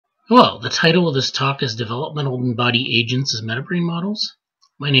Hello, the title of this talk is Developmental Embodied Agents as Metabrain Models.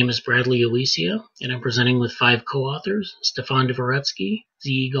 My name is Bradley Alicia, and I'm presenting with 5 co-authors, Stefan Dvoretsky,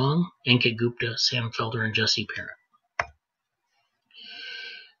 Ziyi Gong, Ankit Gupta, Sam Felder, and Jesse Parent.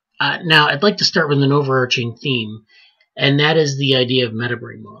 Now, I'd like to start with an overarching theme, and that is the idea of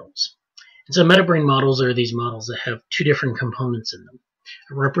metabrain models. And so metabrain models are these models that have 2 different components in them,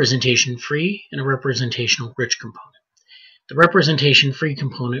 a representation-free and a representational-rich component. The representation-free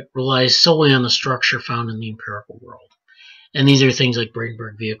component relies solely on the structure found in the empirical world. And these are things like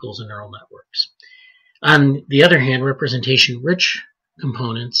Brainberg vehicles and neural networks. On the other hand, representation-rich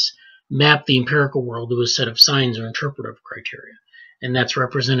components map the empirical world to a set of signs or interpretive criteria. And that's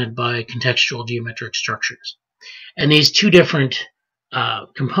represented by contextual geometric structures. And these 2 different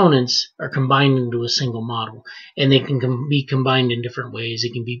components are combined into a single model. And they can be combined in different ways.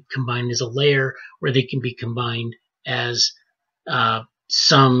 They can be combined as a layer, or they can be combined as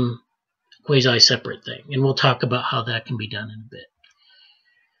some quasi-separate thing. And we'll talk about how that can be done in a bit.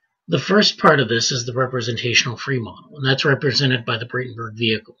 The first part of this is the representational free model, and that's represented by the Brainberg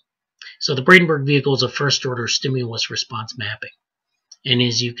vehicle. So the Brainberg vehicle is a first-order stimulus response mapping. And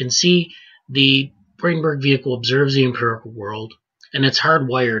as you can see, the Brainberg vehicle observes the empirical world, and it's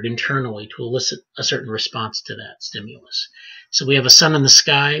hardwired internally to elicit a certain response to that stimulus. So we have a sun in the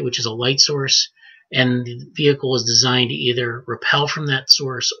sky, which is a light source, and the vehicle is designed to either repel from that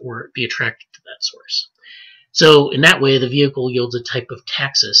source or be attracted to that source. So in that way, the vehicle yields a type of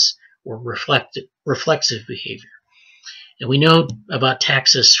taxis, or reflexive behavior. And we know about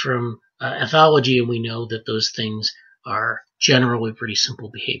taxis from ethology, and we know that those things are generally pretty simple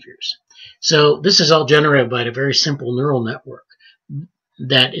behaviors. So this is all generated by a very simple neural network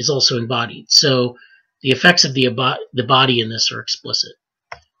that is also embodied. So the effects of the body in this are explicit.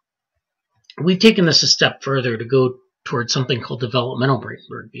 We've taken this a step further to go towards something called developmental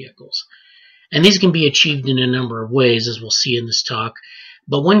Brainberg vehicles. And these can be achieved in a number of ways, as we'll see in this talk.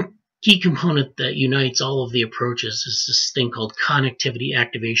 But one key component that unites all of the approaches is this thing called connectivity,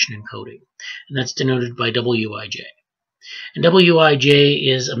 activation, and coding. And that's denoted by Wij. And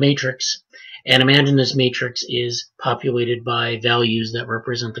Wij is a matrix. And imagine this matrix is populated by values that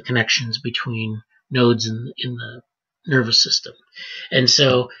represent the connections between nodes in the nervous system. And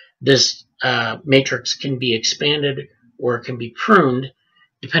so this matrix can be expanded or it can be pruned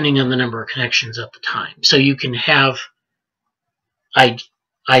depending on the number of connections at the time. So you can have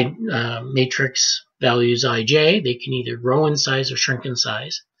matrix values ij. They can either grow in size or shrink in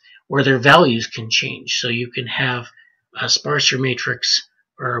size, or their values can change. So you can have a sparser matrix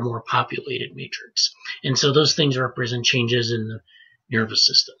or a more populated matrix. And so those things represent changes in the nervous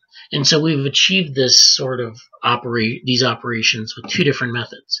system. And so we've achieved this sort of these operations with 2 different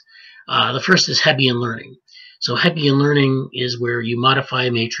methods. The first is Hebbian learning. So Hebbian learning is where you modify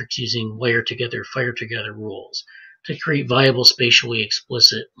a matrix using layer together, fire together rules to create viable, spatially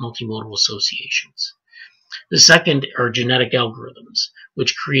explicit multimodal associations. The second are genetic algorithms,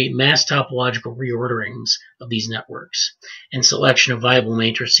 which create mass topological reorderings of these networks and selection of viable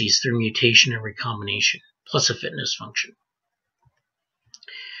matrices through mutation and recombination, plus a fitness function.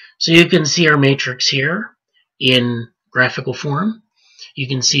 So you can see our matrix here in graphical form. You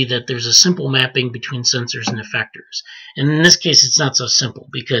can see that there's a simple mapping between sensors and effectors. And in this case, it's not so simple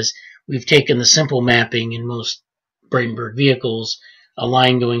because we've taken the simple mapping in most Brainberg vehicles, a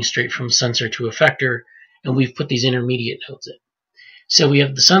line going straight from sensor to effector, and we've put these intermediate nodes in. So we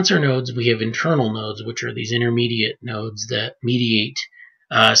have the sensor nodes, we have internal nodes, which are these intermediate nodes that mediate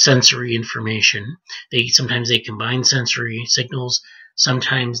sensory information. Sometimes they combine sensory signals,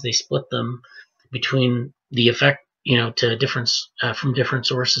 sometimes they split them between the effect, to from different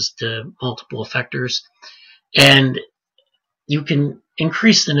sources to multiple effectors. And you can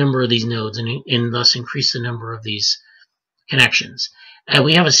increase the number of these nodes and thus increase the number of these connections. And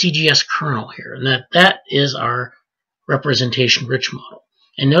we have a CGS kernel here, and that is our representation-rich model.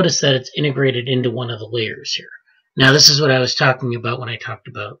 And notice that it's integrated into one of the layers here. Now, this is what I was talking about when I talked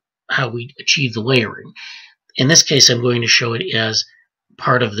about how we achieve the layering. In this case, I'm going to show it as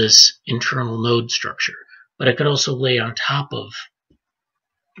part of this internal node structure, but it could also lay on top of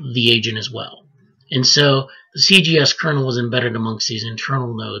the agent as well. And so the CGS kernel is embedded amongst these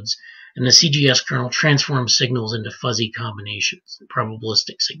internal nodes, and the CGS kernel transforms signals into fuzzy combinations,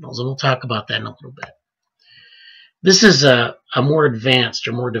 probabilistic signals, and we'll talk about that in a little bit. This is a more advanced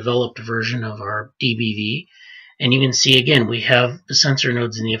or more developed version of our DBV, and you can see again we have the sensor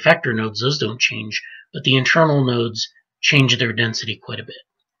nodes and the effector nodes. Those don't change, but the internal nodes change their density quite a bit.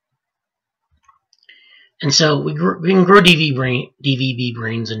 And so we can grow DVB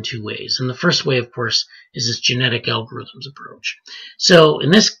brains in 2 ways. And the first way, of course, is this genetic algorithms approach. So in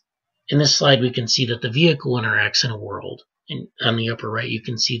this in this slide, we can see that the vehicle interacts in a world. And on the upper right, you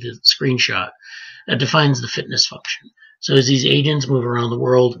can see the screenshot that defines the fitness function. So as these agents move around the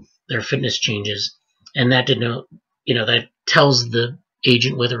world, their fitness changes, and that that tells the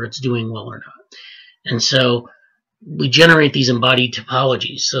agent whether it's doing well or not. And so we generate these embodied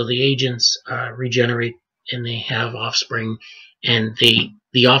topologies. So the agents regenerate, and they have offspring, and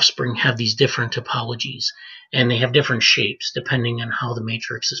the offspring have these different topologies, and they have different shapes depending on how the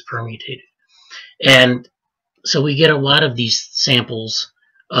matrix is permutated. And so we get a lot of these samples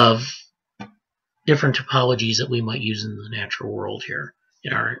of different topologies that we might use in the natural world here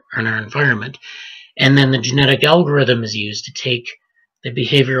in our environment. And then the genetic algorithm is used to take the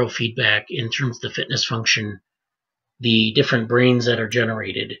behavioral feedback in terms of the fitness function, the different brains that are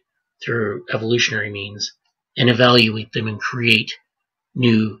generated through evolutionary means, and evaluate them and create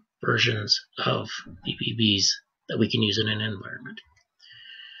new versions of DVBs that we can use in an environment.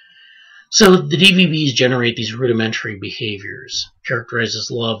 So the DVBs generate these rudimentary behaviors characterized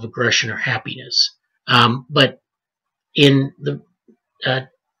as love, aggression, or happiness. But in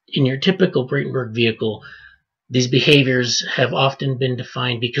your typical Bratenberg vehicle, these behaviors have often been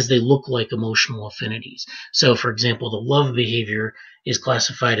defined because they look like emotional affinities. So, for example, the love behavior is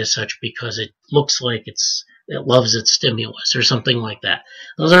classified as such because it looks like it loves its stimulus or something like that.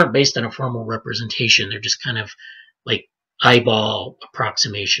 Those aren't based on a formal representation. They're just kind of like eyeball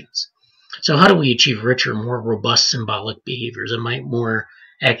approximations. So how do we achieve richer, more robust symbolic behaviors that might more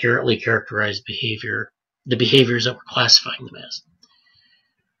accurately characterize the behaviors that we're classifying them as?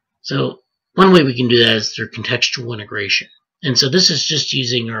 So one way we can do that is through contextual integration. And so this is just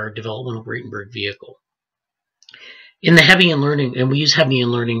using our developmental Bratenberg vehicle. In the Hebbian learning, and we use Hebbian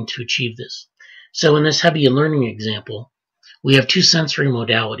learning to achieve this. So in this Hebbian learning example, we have two sensory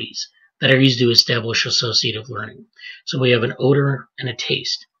modalities that are used to establish associative learning. So we have an odor and a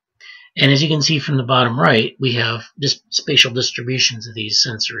taste. And as you can see from the bottom right, we have spatial distributions of these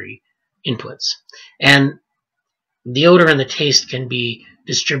sensory inputs. And the odor and the taste can be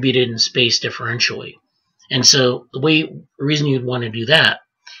distributed in space differentially. And so the reason you'd want to do that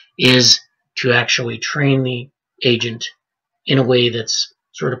is to actually train the agent in a way that's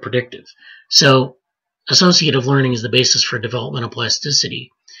sort of predictive. So associative learning is the basis for developmental plasticity,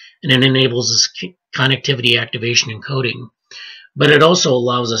 and it enables this connectivity, activation, and coding. But it also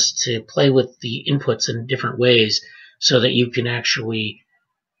allows us to play with the inputs in different ways so that you can actually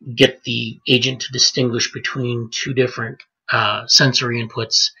get the agent to distinguish between two different sensory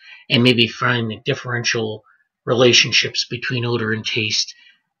inputs and maybe find the differential relationships between odor and taste,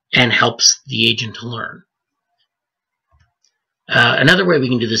 and helps the agent to learn. Another way we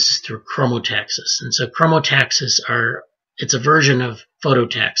can do this is through chromotaxis. And so chromotaxis it's a version of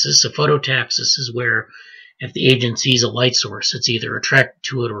phototaxis. So phototaxis is where if the agent sees a light source, it's either attracted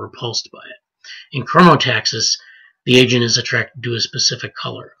to it or repulsed by it. In chromotaxis, the agent is attracted to a specific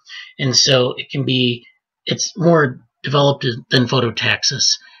color. And so it's more developed than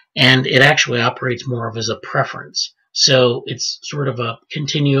phototaxis, and it actually operates more of as a preference. So it's sort of a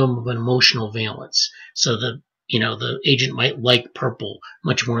continuum of an emotional valence. So the agent might like purple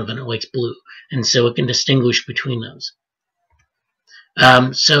much more than it likes blue, and so it can distinguish between those.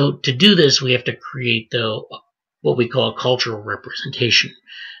 So to do this, we have to create, though, what we call a cultural representation.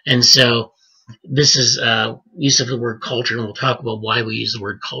 And so this is use of the word culture, and we'll talk about why we use the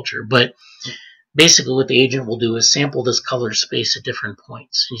word culture. But basically what the agent will do is sample this color space at different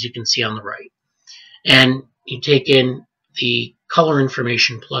points, as you can see on the right. And you take in the color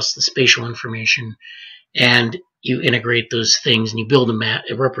information plus the spatial information, and you integrate those things, and you build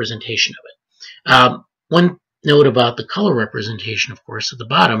a representation of it. One note about the color representation, of course, at the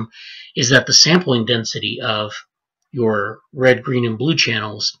bottom, is that the sampling density of your red, green, and blue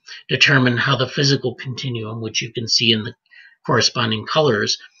channels determine how the physical continuum, which you can see in the corresponding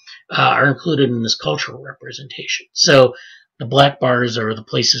colors, are included in this cultural representation. So the black bars are the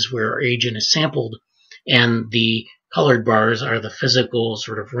places where our agent is sampled, and the colored bars are the physical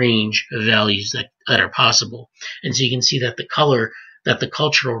sort of range of values that are possible. And so you can see that the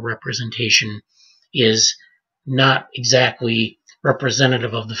cultural representation is not exactly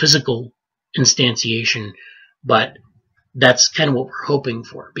representative of the physical instantiation, but that's kind of what we're hoping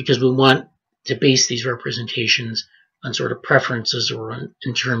for, because we want to base these representations on sort of preferences or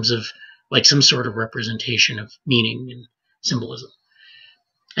in terms of like some sort of representation of meaning and symbolism.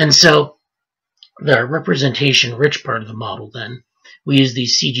 And so the representation-rich part of the model, then, we use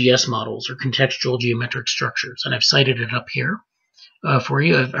these CGS models, or contextual geometric structures, and I've cited it up here for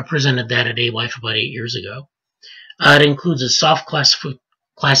you. I presented that at Alife about 8 years ago. It includes a soft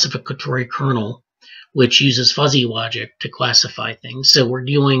classificatory kernel, which uses fuzzy logic to classify things. So we're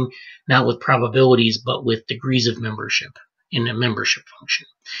dealing not with probabilities, but with degrees of membership in a membership function.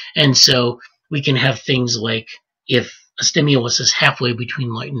 And so we can have things like, if a stimulus is halfway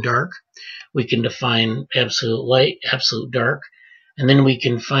between light and dark, we can define absolute light, absolute dark, and then we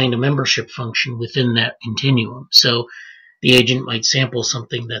can find a membership function within that continuum. So the agent might sample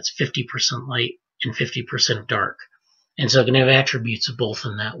something that's 50% light and 50% dark. And so it can have attributes of both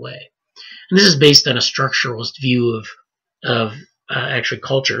in that way. And this is based on a structuralist view of actually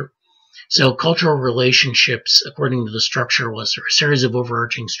culture. So cultural relationships, according to the structuralists, are a series of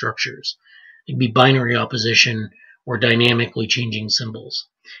overarching structures. It could be binary opposition or dynamically changing symbols.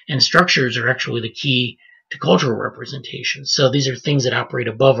 And structures are actually the key to cultural representation. So these are things that operate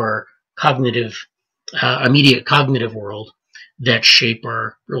above our cognitive, immediate cognitive world that shape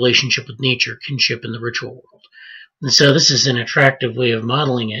our relationship with nature, kinship, and the ritual world. And so this is an attractive way of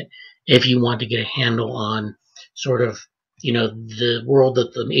modeling it if you want to get a handle on sort of, the world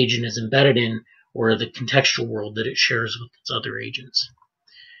that the agent is embedded in, or the contextual world that it shares with its other agents.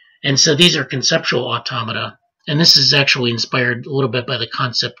 And so these are conceptual automata, and this is actually inspired a little bit by the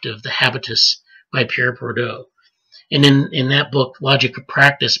concept of the habitus by Pierre Bourdieu. And in that book, Logic of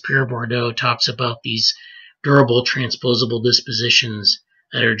Practice, Pierre Bourdieu talks about these durable, transposable dispositions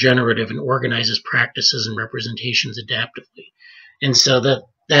that are generative and organizes practices and representations adaptively. And so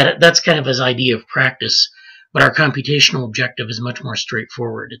that's kind of his idea of practice, but our computational objective is much more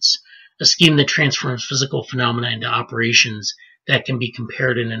straightforward. It's a scheme that transforms physical phenomena into operations that can be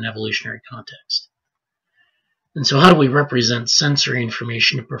compared in an evolutionary context. And so how do we represent sensory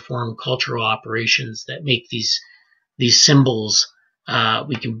information to perform cultural operations that make these symbols,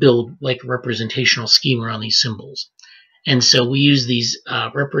 we can build like a representational scheme around these symbols. And so we use these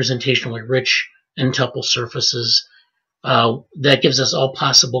representationally rich n-tuple surfaces that gives us all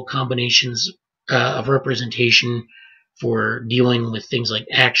possible combinations of representation for dealing with things like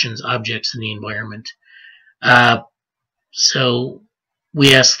actions, objects, and the environment. So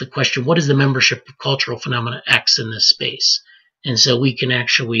we ask the question, what is the membership of cultural phenomena X in this space? And so we can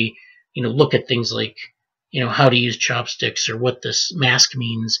actually, look at things like, how to use chopsticks, or what this mask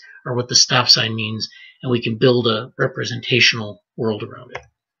means, or what the stop sign means, and we can build a representational world around it.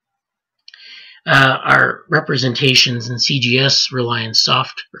 Our representations in CGS rely on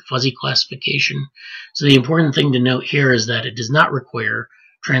soft or fuzzy classification. So the important thing to note here is that it does not require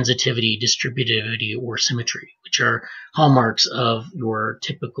transitivity, distributivity, or symmetry, which are hallmarks of your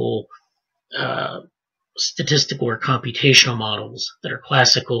typical statistical or computational models that are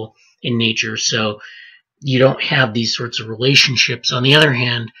classical in nature. So you don't have these sorts of relationships. On the other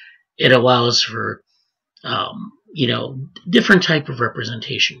hand, it allows for different type of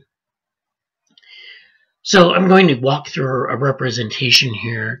representation. So I'm going to walk through a representation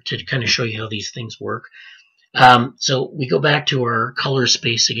here to kind of show you how these things work. So we go back to our color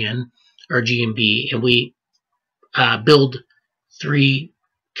space again, our GMB, and we build three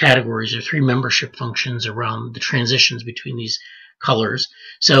categories or three membership functions around the transitions between these colors.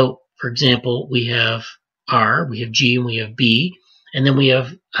 So, for example, we have R, we have G, and we have B, and then we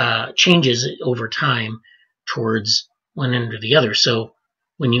have changes over time towards one end or the other. So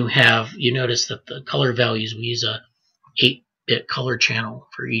when you notice that the color values, we use a 8-bit color channel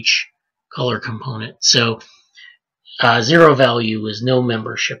for each color component. So 0 value is no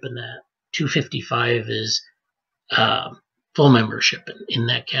membership in that. 255 is full membership in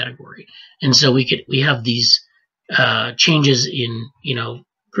that category. And so we have these changes in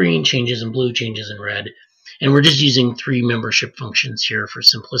green, changes in blue, changes in red, and we're just using three membership functions here for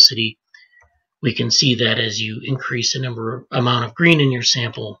simplicity. We can see that as you increase the amount of green in your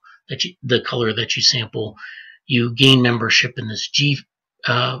sample, the color that you sample, you gain membership in this G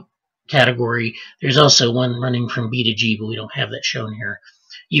category. There's also one running from B to G, but we don't have that shown here.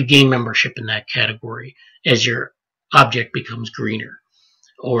 You gain membership in that category as your object becomes greener,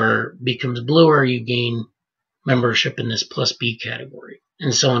 or becomes bluer, you gain membership in this plus B category,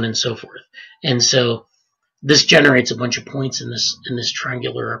 and so on and so forth. And so this generates a bunch of points in this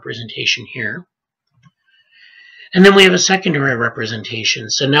triangular representation here. And then we have a secondary representation.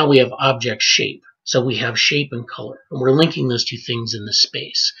 So now we have object shape. So we have shape and color, and we're linking those two things in this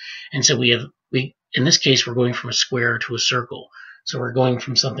space. And so in this case, we're going from a square to a circle. So we're going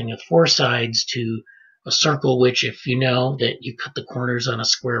from something with 4 sides to a circle, which, if you know that you cut the corners on a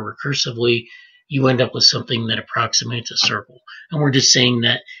square recursively, you end up with something that approximates a circle. And we're just saying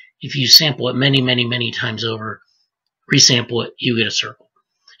that if you sample it many, many, many times over, resample it, you get a circle.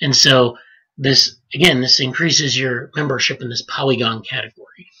 And so this increases your membership in this polygon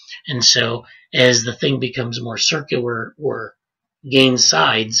category. And so as the thing becomes more circular or gains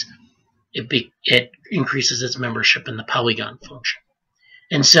sides, it increases its membership in the polygon function.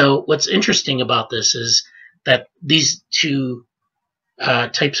 And so what's interesting about this is that these two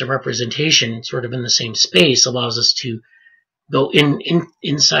types of representation sort of in the same space allows us to go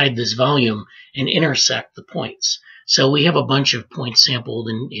inside this volume and intersect the points. So we have a bunch of points sampled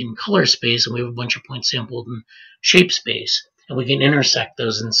in color space, and we have a bunch of points sampled in shape space, and we can intersect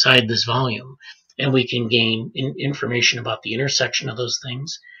those inside this volume, and we can gain information about the intersection of those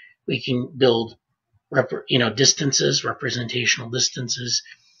things. We can build distances, representational distances,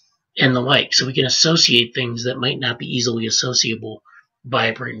 and the like. So we can associate things that might not be easily associable by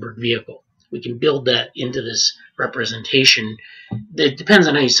a Bradenburg vehicle. We can build that into this representation. It depends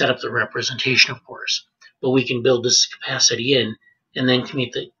on how you set up the representation, of course, but we can build this capacity in and then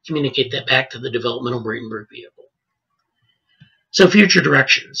communicate that back to the developmental Bradenburg vehicle. So future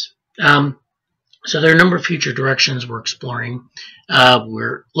directions. So there are a number of future directions we're exploring.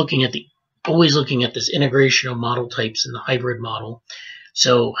 We're always looking at this integration of model types in the hybrid model.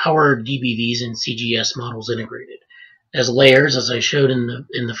 So how are DBVs and CGS models integrated? As layers, as I showed in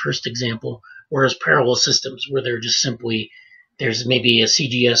the first example, or as parallel systems, where they're just simply, there's maybe a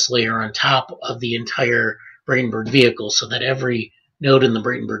CGS layer on top of the entire Bradenburg vehicle, so that every node in the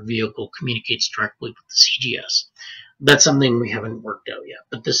Bradenburg vehicle communicates directly with the CGS. That's something we haven't worked out yet,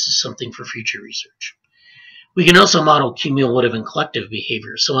 but this is something for future research. We can also model cumulative and collective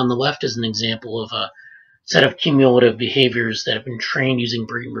behaviors. So on the left is an example of a set of cumulative behaviors that have been trained using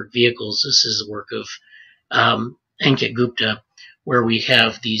Bradenburg vehicles. This is the work of Ankit Gupta, where we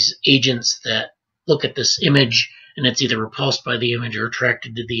have these agents that look at this image, and it's either repulsed by the image or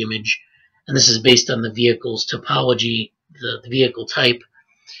attracted to the image. And this is based on the vehicle's topology, the vehicle type.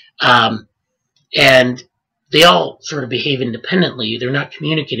 And they all sort of behave independently. They're not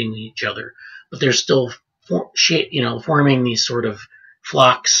communicating with each other, but they're still forming these sort of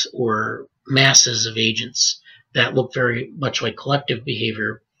flocks or masses of agents that look very much like collective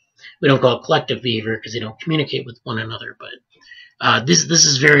behavior. We don't call it collective behavior because they don't communicate with one another, but this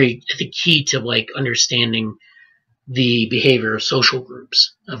is very, I think, key to understanding the behavior of social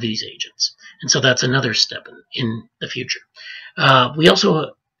groups of these agents. And so that's another step in the future. We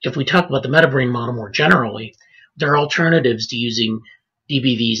also, if we talk about the metabrain model more generally, there are alternatives to using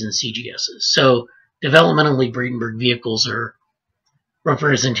DBVs and CGSs. So developmentally Bradenburg vehicles are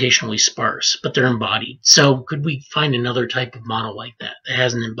representationally sparse, but they're embodied. So could we find another type of model like that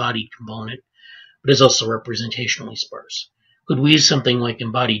has an embodied component, but is also representationally sparse? Could we use something like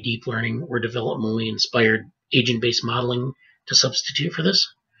embodied deep learning or developmentally inspired agent-based modeling to substitute for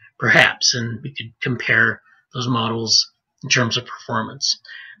this? Perhaps, and we could compare those models in terms of performance.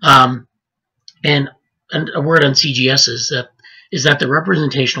 And a word on CGS is that they're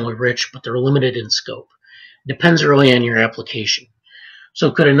representationally rich, but they're limited in scope. It depends really on your application. So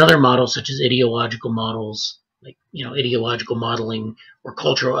could another model, such as ideological models, like ideological modeling or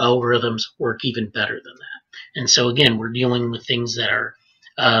cultural algorithms, work even better than that? And so again, we're dealing with things that are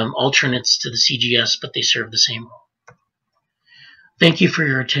alternates to the CGS, but they serve the same role. Thank you for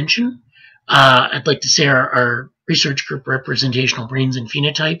your attention. I'd like to say our research group, Representational Brains and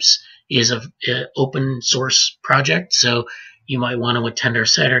Phenotypes, is an open source project. So you might want to attend our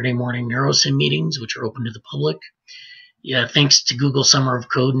Saturday morning NeuroSim meetings, which are open to the public. Yeah, thanks to Google Summer of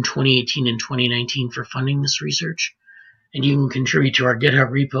Code in 2018 and 2019 for funding this research. And you can contribute to our GitHub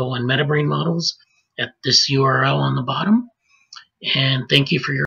repo on metabrain models at this URL on the bottom. And thank you for your